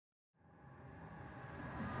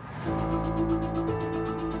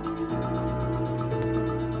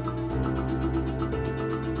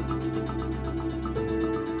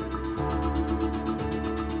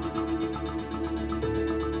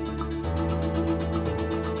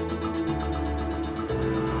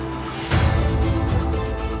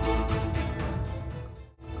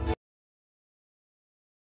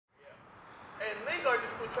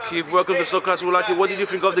Keith, welcome to So Class We Like It. What did you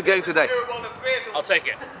think of the game today? I'll take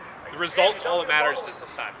it. The results all that matters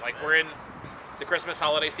this time. Like, we're in the Christmas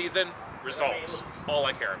holiday season. Results, all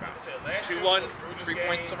I care about. 2-1, 3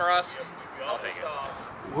 points for us. I'll take it.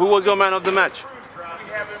 Who was your man of the match?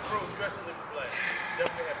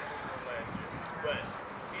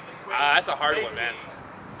 That's a hard one, man.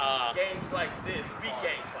 Games like this, big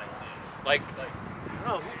games like this. Like, I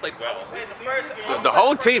don't know who played well. The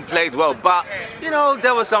whole team played well, but you know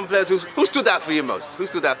there were some players who stood out for you most. Who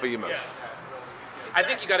stood out for you most? I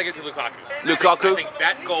think you got to get to Lukaku. Lukaku? I think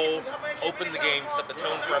that goal opened the game, set the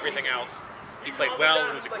tone for everything else. He played well,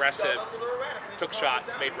 he was aggressive, took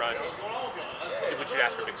shots, made runs. Did what you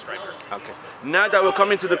asked for a big striker. Okay. Now that we're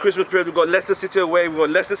coming to the Christmas period, we've got Leicester City away, we've got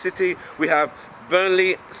Leicester City, we have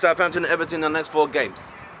Burnley, Southampton, and Everton in the next 4 games.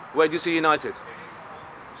 Where do you see United?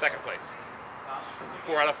 Second place.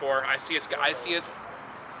 4 out of 4. I see us.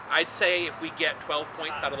 I'd say if we get 12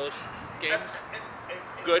 points out of those games,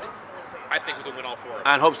 good. I think we can win all 4.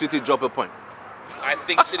 And hope City drop a point. I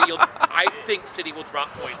think City will drop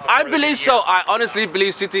points. I believe so. I honestly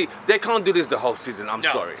believe City. They can't do this the whole season. I'm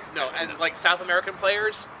sorry. No, and like South American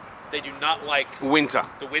players, they do not like winter.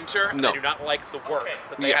 The winter. No. They do not like the work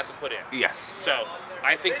that they have to put in. Yes. So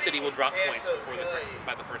I think City will drop points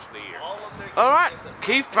by the first of the year. All right,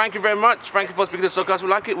 Keith. Thank you very much. Thank you for speaking to So Class We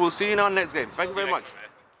Like It. We'll see you in our next game. Thank you very much.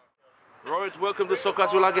 Robert, welcome to So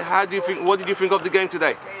Class We Like It. What did you think of the game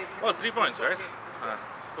today? Well, 3 points, right?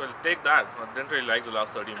 We'll take that. I didn't really like the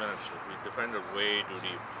last 30 minutes. We defended way too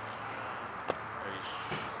deep. We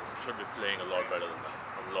should be playing a lot better than that.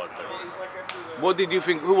 A lot better. What did you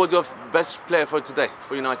think? Who was your best player for today,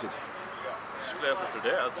 for United? Best player for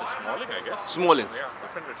today, I'll say Smalling, I guess. Smalling. Yeah,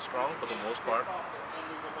 defended strong for the most part.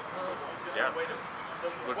 Yeah,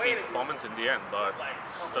 good performance in the end, but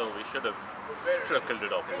still we should have killed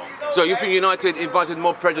it off a long time. So you think United invited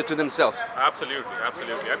more pressure to themselves? Absolutely,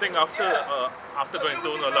 absolutely. I think after going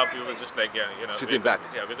 2-0 up, we were just like, yeah, you know, sitting back.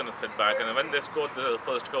 Yeah, we're gonna sit back, and when they scored the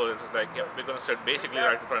first goal, it was like, yeah, we're gonna sit basically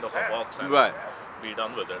right in front of our box and be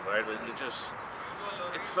done with it, right?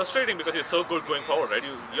 It's frustrating because you're so good going forward, right?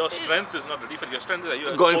 Your strength is not the defense. Your strength is that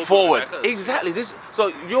you're going forward. Exactly.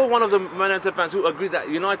 So you're one of the Manutd fans who agree that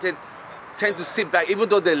United tend to sit back, even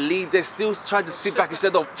though they lead, they still try to sit back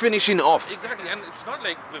instead of finishing off. Exactly, and it's not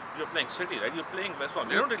like you're playing City, right? You're playing West Brom.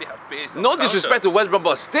 They don't really have pace. No disrespect to West Brom,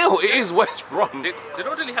 but still, it is West Brom. They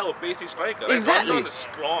don't really have a pacey striker. Right? Exactly. One is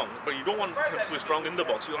strong, but you don't want him to be strong in the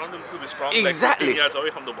box. You want him to be strong exactly. like 15 yards away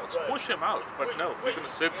from the box. Push him out, but no, we're going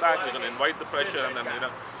to sit back, we're going to invite the pressure, and then, you know,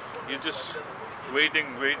 you're just waiting,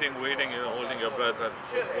 you know, holding your breath, and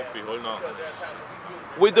hope we hold on.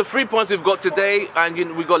 With the 3 points we've got today, and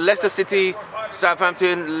we got Leicester City,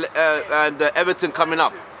 Southampton, and Everton coming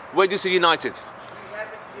up, where do you see United?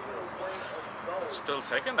 Still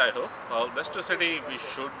second, I hope. Leicester City, we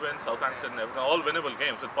should win. Southampton, Everton, all winnable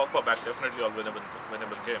games. With Pogba back, definitely all winnable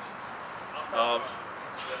games.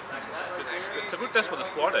 It's a good test for the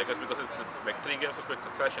squad, I guess, because it's like 3 games of quick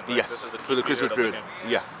succession. Right? Yes, this is the for the Christmas period.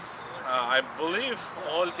 Yeah. I believe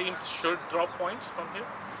all teams should drop points from here.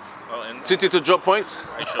 City to drop points?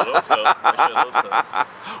 I should hope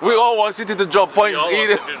so. We all want City to drop points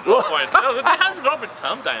either. No, they have to drop it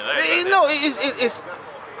sometime, right? No, it's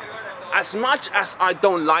as much as I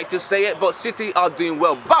don't like to say it, but City are doing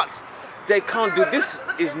well. But they can't do this.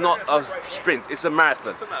 Is not a sprint; it's a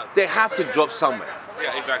marathon. They have to drop somewhere.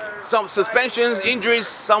 Yeah, exactly. Some suspensions, injuries,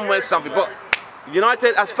 somewhere, something. But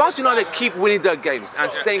United, as far as United keep winning their games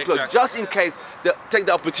and staying close, just in case they take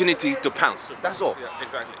the opportunity to pounce. That's all. Yeah,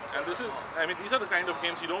 exactly. And these are the kind of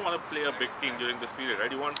games you don't want to play a big team during this period,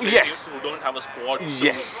 right? You want to play teams who don't have a squad to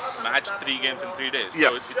match 3 games in 3 days.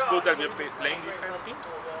 Yes. So it's good that we're playing these kind of teams.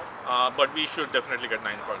 But we should definitely get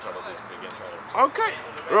 9 points out of these 3 games. Okay.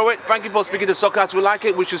 Robert, thank you for speaking to So Class We Like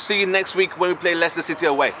It. We should see you next week when we play Leicester City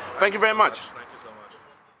away. Thank you very much. Thank you so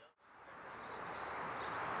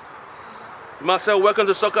much. Marcel, welcome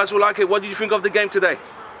to So Class We Like It. What did you think of the game today?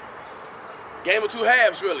 Game of 2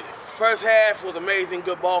 halves, really. First half was amazing,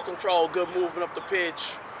 good ball control, good movement up the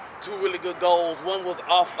pitch, 2 really good goals. One was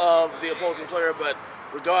off of the opposing player, but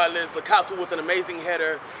regardless, Lukaku with an amazing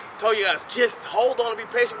header. Told you guys, just hold on and be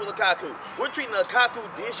patient with Lukaku. We're treating Lukaku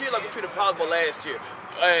this year like we treated Pogba last year.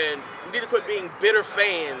 And we need to quit being bitter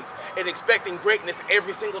fans and expecting greatness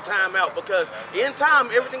every single time out, because in time,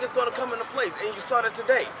 everything is going to come into place. And you saw that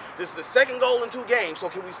today. This is the 2nd goal in 2 games, so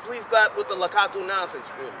can we please stop with the Lukaku nonsense,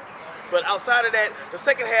 really? But outside of that, the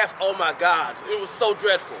second half, oh my God, it was so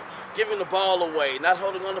dreadful. Giving the ball away, not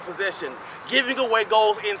holding on to possession, giving away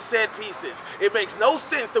goals in set pieces. It makes no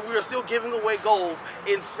sense that we are still giving away goals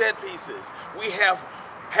in set pieces. We have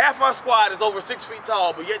half our squad is over 6 feet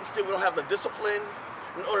tall, but yet and still we don't have the discipline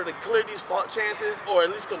in order to clear these chances or at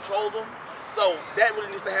least control them. So that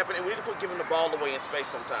really needs to happen, and we need to quit giving the ball away in space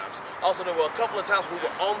sometimes. Also, there were a couple of times we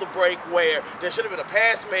were on the break where there should have been a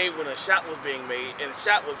pass made when a shot was being made, and a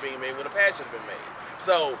shot was being made when a pass should have been made.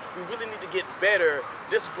 So we really need to get better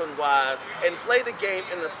discipline-wise and play the game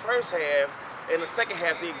in the first half and the second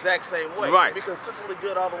half the exact same way. Right. Be consistently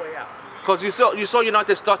good all the way out. Because you saw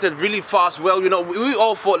United started really fast. Well, you know, we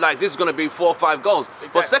all thought like this is going to be 4 or 5 goals. Exactly.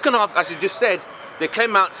 But second half, as you just said, they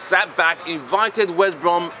came out, sat back, invited West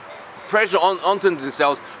Brom pressure onto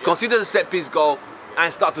themselves, considered a set-piece goal,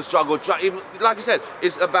 and start to struggle. Like you said,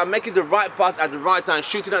 it's about making the right pass at the right time,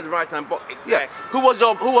 shooting at the right time. But Exactly. yeah, who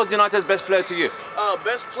was United's best player to you?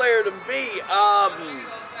 Best player to me,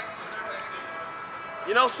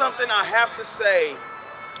 you know something, I have to say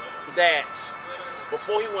that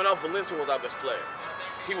before he went off, Valencia was our best player.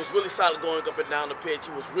 He was really solid going up and down the pitch.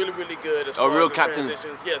 He was really, really good as far real as the captain.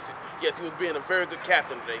 transitions. Yes, he was being a very good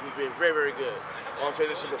captain today. He was being very, very good on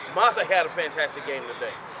transitions. Manutd had a fantastic game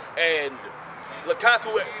today. And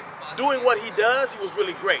Lukaku, doing what he does, he was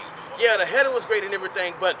really great. Yeah, the header was great and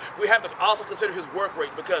everything, but we have to also consider his work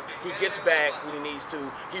rate because he gets back when he needs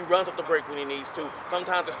to. He runs up the break when he needs to.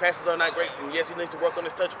 Sometimes his passes are not great, and yes, he needs to work on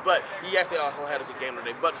his touch, but he actually also had a good game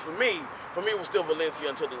today. But for me, it was still Valencia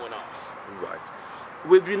until he went off. Right.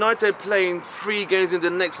 With United playing 3 games in the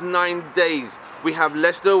next 9 days, we have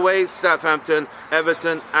Leicester away, Southampton,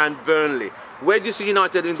 Everton, and Burnley. Where do you see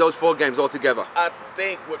United in those 4 games altogether? I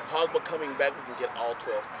think with Pogba coming back, we can get all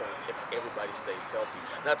 12 points if everybody stays healthy.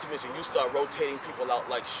 Not to mention, you start rotating people out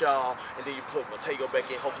like Shaw, and then you put Mateo back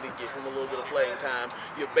in, hopefully get him a little bit of playing time.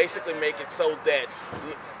 You basically make it so that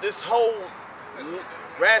this whole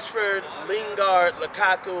Rashford, Lingard,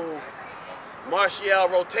 Lukaku, Martial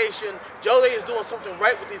rotation, Jose is doing something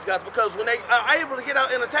right with these guys because when they are able to get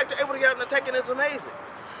out and attack, they're able to get out and attack, and it's amazing.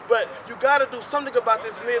 But you got to do something about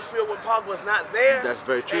this midfield when Pogba's not there. That's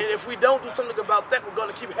very true. And if we don't do something about that, we're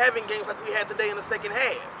going to keep having games like we had today in the second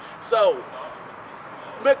half. So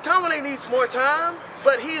McTominay needs more time,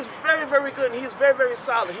 but he is very, very good, and he's very, very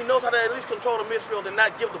solid. He knows how to at least control the midfield and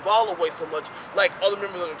not give the ball away so much like other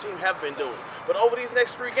members of the team have been doing. But over these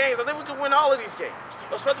next 3 games, I think we can win all of these games,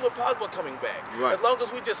 especially with Pogba coming back. Right. As long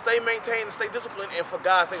as we just stay maintained and stay disciplined, and for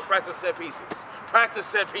God's sake, practice set pieces. Practice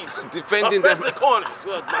set pieces. Defending them. Especially corners.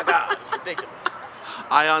 Oh, my God, it's ridiculous.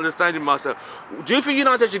 I understand it, Marcel. Do you think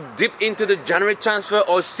United should dip into the January transfer,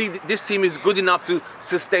 or see this team is good enough to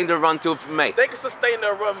sustain the run till May? They can sustain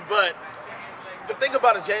their run, but the thing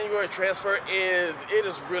about a January transfer is it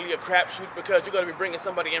is really a crapshoot because you're going to be bringing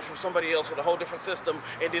somebody in from somebody else with a whole different system,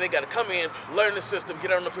 and then they got to come in, learn the system,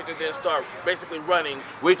 get on the pitch, and then start basically running.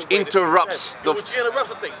 Which interrupts the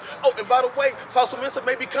things. Oh, and by the way, Fausto Mensah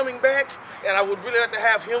may be coming back, and I would really like to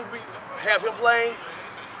have him playing.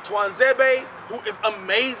 Twanzebe, who is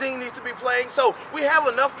amazing, needs to be playing. So we have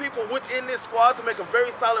enough people within this squad to make a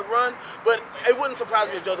very solid run, but it wouldn't surprise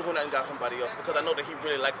me if Jose went out and got somebody else because I know that he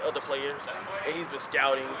really likes other players and he's been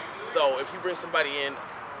scouting. So if he brings somebody in,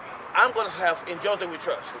 I'm going to have, in Jose we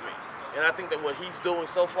trust for me. And I think that what he's doing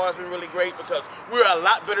so far has been really great because we're a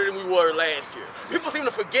lot better than we were last year. People seem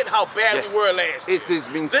to forget how bad we were last year. It has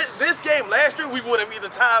been this game last year, we would have either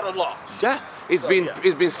tied or lost. Yeah, it's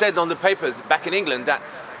been said on the papers back in England that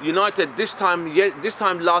United this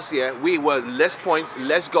time last year we were less points,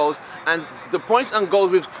 less goals, and the points and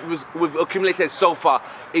goals we've accumulated so far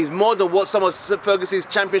is more than what some of Ferguson's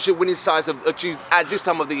championship winning sides have achieved at this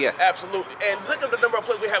time of the year. Absolutely, and look at the number of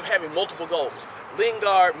players we have having multiple goals.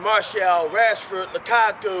 Lingard, Martial, Rashford,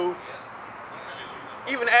 Lukaku,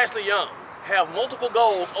 even Ashley Young have multiple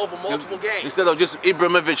goals over multiple games. Instead of just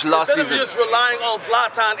Ibrahimovic last season. Instead of just relying on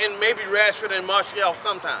Zlatan and maybe Rashford and Martial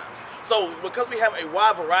sometimes. So because we have a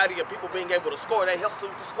wide variety of people being able to score, that helps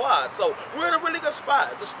with the squad. So we're in a really good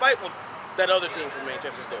spot, despite what that other team from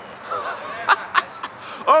Manchester's doing.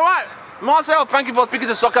 All right, Marcel, thank you for speaking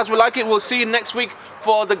to Soccer As We Like It. We'll see you next week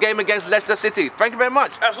for the game against Leicester City. Thank you very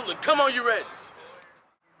much. Absolutely. Come on, you Reds.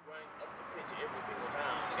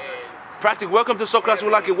 Pratik, welcome to Soccer As We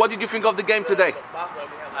Like It. What did you think of the game today?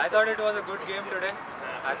 I thought it was a good game today.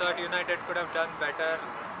 I thought United could have done better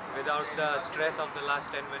without the stress of the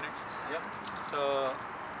last 10 minutes. Yep. So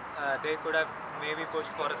they could have maybe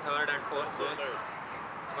pushed for a 3rd and 4th goal.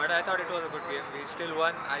 But I thought it was a good game. We still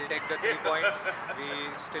won. I'll take the 3 points. We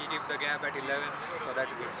still keep the gap at 11, so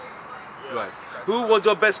that's good. Right. Who was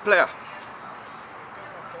your best player?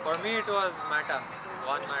 For me, it was Mata.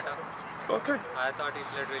 Mata. Okay. I thought he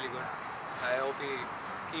played really good. I hope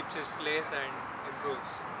he keeps his place and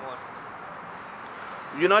improves more.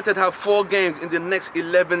 United have 4 games in the next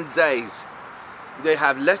 11 days. they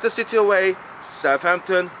have Leicester City away,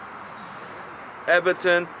 Southampton,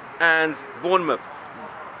 Everton, and Bournemouth.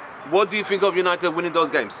 What do you think of United winning those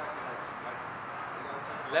games?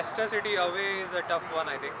 Leicester City away is a tough one,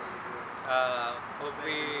 I think. Hope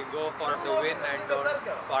we go for the win and don't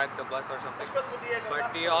park the bus or something. But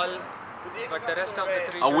the rest of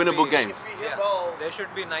the three Are winnable be, games. Yeah, there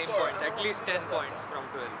should be 9 points, at least 10 points from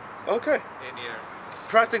 12 Okay. in here.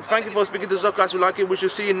 Pratik, thank you for speaking to Soccer As We Like It. We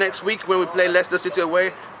should see you next week when we play Leicester City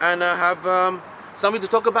away and have something to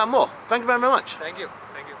talk about more. Thank you very much. Thank you.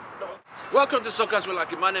 Thank you. Welcome to Soccer As We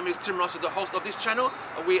Like It. My name is Tim Russell, the host of this channel.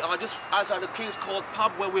 We are just outside the King's Court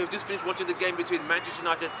pub where we have just finished watching the game between Manchester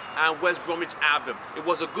United and West Bromwich Albion. It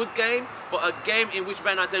was a good game, but a game in which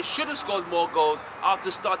Man United should have scored more goals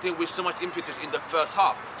after starting with so much impetus in the first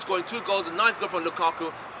half. Scoring 2 goals, a nice goal from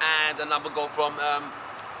Lukaku and another goal from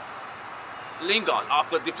Lingard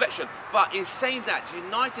after deflection. But in saying that,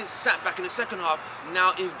 United sat back in the second half,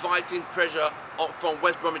 now inviting pressure from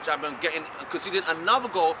West Bromwich Albion, conceding another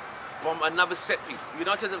goal from another set piece.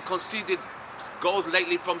 United have conceded goals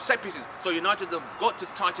lately from set pieces, so United have got to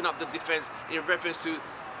tighten up the defence in reference to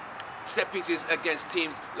set pieces against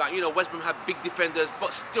teams like, West Brom have big defenders,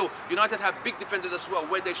 but still United have big defenders as well,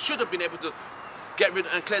 where they should have been able to get rid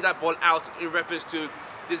and clear that ball out in reference to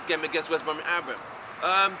this game against West Brom Albion.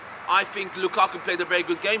 I think Lukaku played a very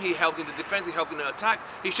good game. He helped in the defence, he helped in the attack.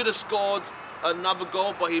 He should have scored another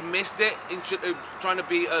goal, but he missed it in trying to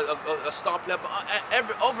be a star player.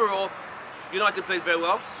 But overall, United played very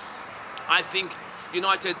well. I think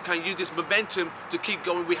United can use this momentum to keep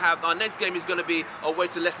going. We have our next game is going to be away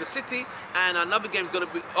to Leicester City, and another game is going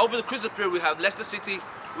to be over the Christmas period. We have Leicester City,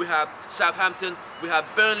 we have Southampton, we have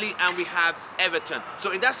Burnley, and we have Everton.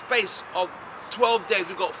 So in that space of 12 days,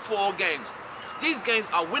 we've got 4 games. These games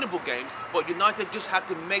are winnable games, but United just have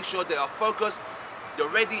to make sure they are focused, they're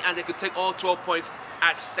ready, and they can take all 12 points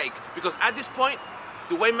at stake. Because at this point,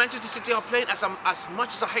 the way Manchester City are playing, as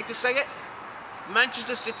much as I hate to say it,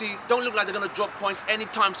 Manchester City don't look like they're going to drop points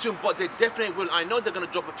anytime soon, but they definitely will. I know they're going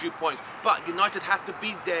to drop a few points, but United have to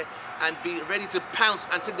be there and be ready to pounce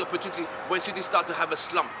and take the opportunity when City start to have a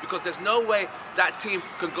slump, because there's no way that team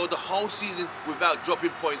can go the whole season without dropping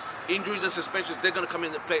points. Injuries and suspensions, they're going to come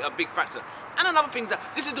in and play a big factor. And another thing, that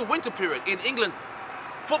this is the winter period. In England,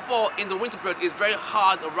 football in the winter period is very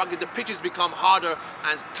hard and rugged. The pitches become harder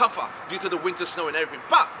and tougher due to the winter snow and everything.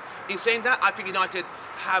 But in saying that, I think United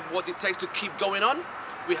have what it takes to keep going on.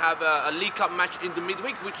 We have a League Cup match in the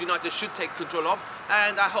midweek, which United should take control of.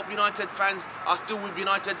 And I hope United fans are still with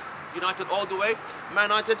United all the way. Man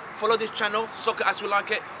United, follow this channel, Soccer As We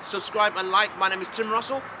Like It. Subscribe and like. My name is Tim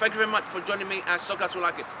Russell. Thank you very much for joining me at Soccer As We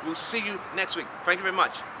Like It. We'll see you next week. Thank you very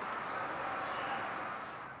much.